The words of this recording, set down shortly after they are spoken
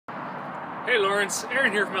Hey Lawrence,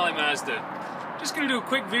 Aaron here from L.AMazda. Just going to do a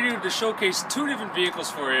quick video to showcase two different vehicles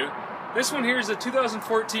for you. This one here is a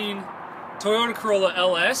 2014 Toyota Corolla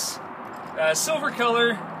LS. Silver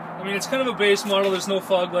color. I mean, it's kind of a base model, there's no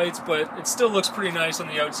fog lights, but it still looks pretty nice on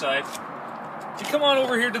the outside. If you come on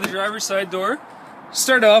over here to the driver's side door,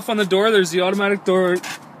 start off on the door, there's the automatic door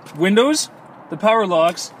windows, the power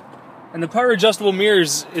locks, and the power adjustable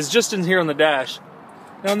mirrors is just in here on the dash.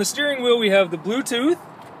 Now on the steering wheel we have the Bluetooth,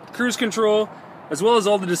 cruise control, as well as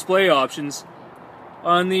all the display options.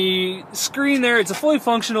 On the screen there, it's a fully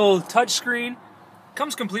functional touch screen.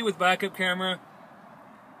 Comes complete with backup camera,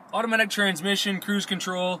 automatic transmission, cruise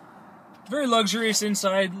control. Very luxurious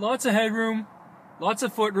inside, lots of headroom, lots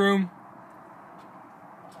of footroom.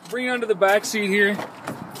 Bring it onto the back seat here.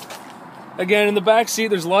 Again, in the back seat,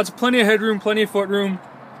 there's plenty of headroom, plenty of footroom.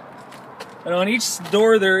 And on each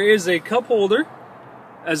door there is a cup holder,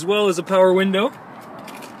 as well as a power window.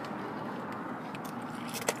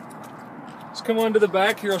 Let's come on to the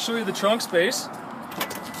back here, I'll show you the trunk space.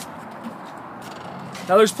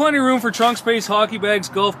 Now there's plenty of room for trunk space, hockey bags,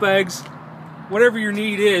 golf bags, whatever your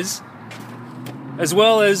need is. As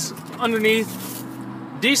well as underneath,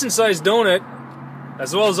 decent sized donut,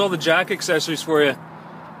 as well as all the jack accessories for you.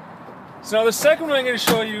 So now the second one I'm going to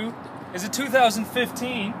show you is a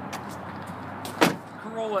 2015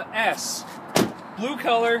 Corolla S. Blue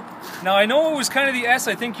color. Now I know it was kind of the S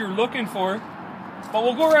I think you're looking for, but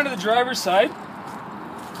we'll go around to the driver's side.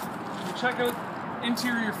 We'll check out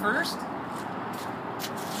interior first.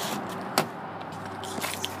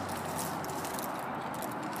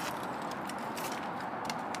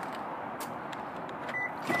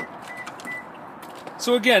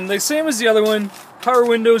 So again, the same as the other one, power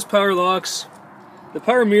windows, power locks, the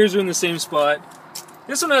power mirrors are in the same spot.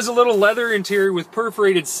 This one has a little leather interior with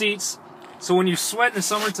perforated seats, so when you sweat in the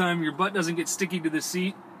summertime, your butt doesn't get sticky to the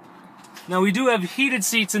seat. Now we do have heated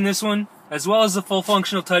seats in this one, as well as the full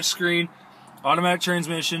functional touchscreen, automatic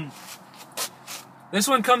transmission. This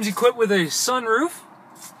one comes equipped with a sunroof,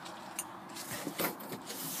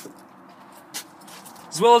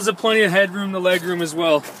 as well as plenty of headroom, the legroom as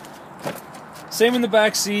well. Same in the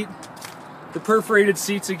back seat, the perforated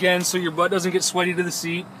seats again, so your butt doesn't get sweaty to the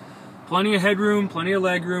seat. Plenty of headroom, plenty of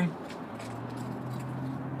legroom.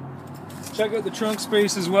 Check out the trunk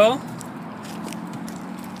space as well.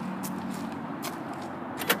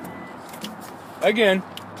 Again,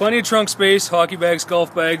 plenty of trunk space, hockey bags,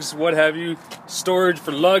 golf bags, what have you, storage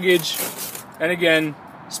for luggage. And again,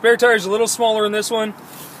 spare tires a little smaller in this one,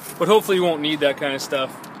 but hopefully you won't need that kind of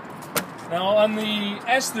stuff. Now on the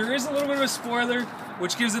S, there is a little bit of a spoiler,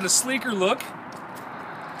 which gives it a sleeker look.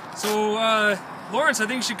 So, Lawrence, I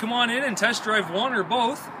think you should come on in and test drive one or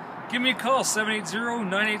both. Give me a call,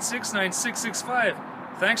 780-986-9665.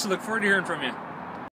 Thanks, I look forward to hearing from you.